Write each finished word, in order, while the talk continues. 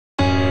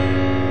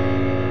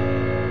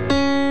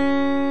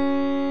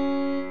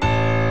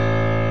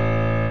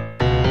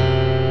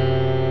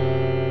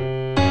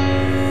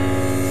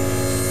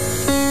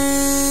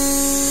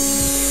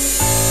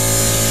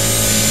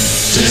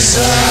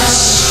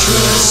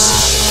Disastrous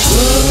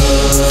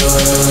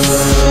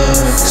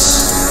looks.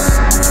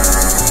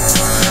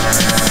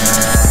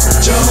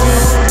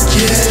 Don't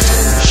get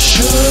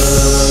shook.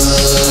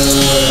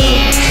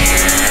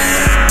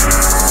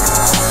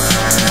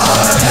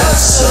 I've had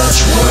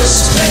such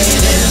worse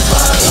pain in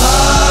my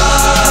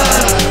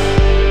life.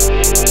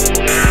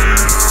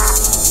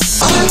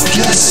 I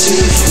guess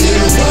you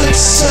feel like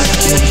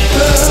second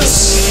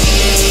best.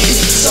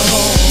 It's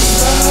alright.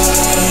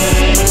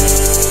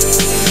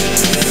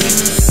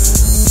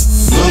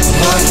 Look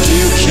like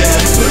you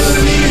can't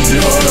believe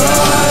your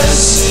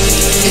eyes.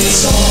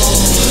 It's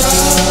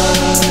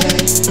alright.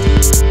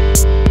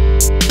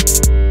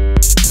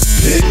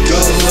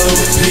 Piccolo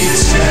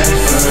beats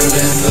Hanford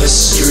in the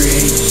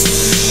street.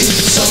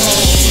 It's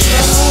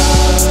alright.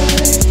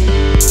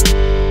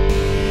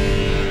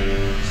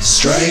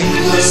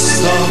 Stranglers,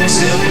 thumbs,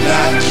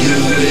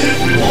 immaculate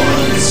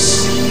ones.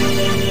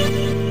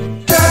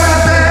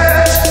 Damn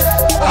it!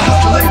 I have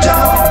to lay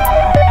down.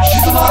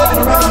 She's alive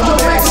and around,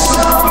 don't make a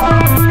sound.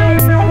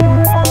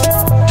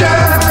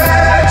 Damn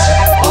it!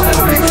 I'll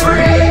never be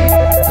free.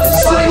 There's a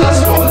sliding glass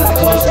door that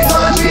closed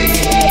behind me.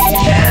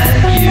 Can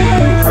you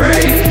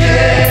break it?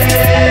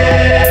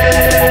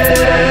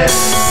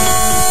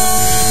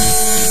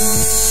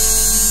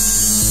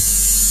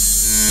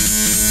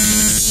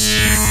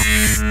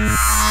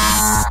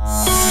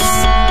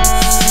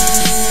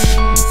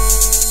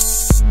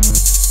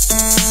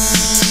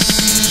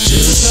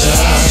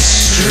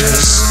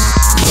 Disastrous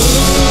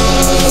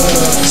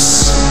looks.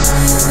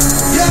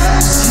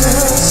 Yes,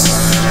 yes.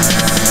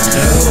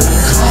 No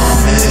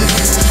comic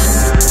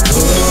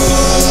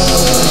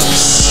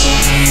books.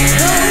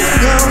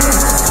 No.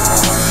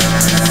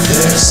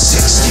 There's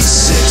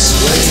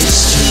 66 ways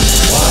to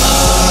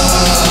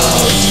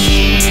wild.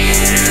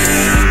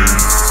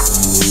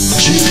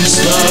 Choose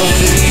love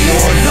if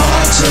you're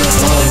not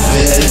above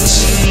it.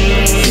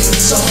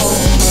 It's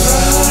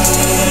alright.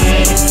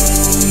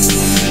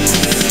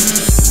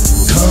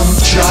 Come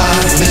try,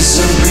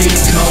 misery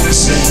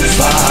comes in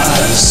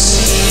fives.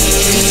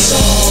 It's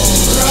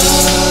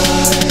alright.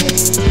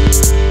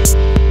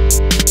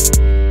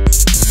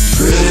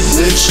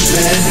 Privileged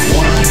men,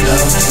 one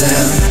of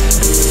them.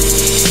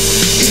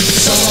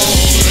 It's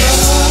alright.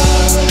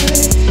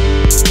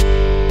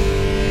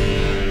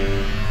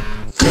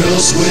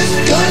 Girls with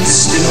guns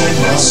still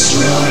must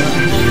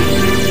run.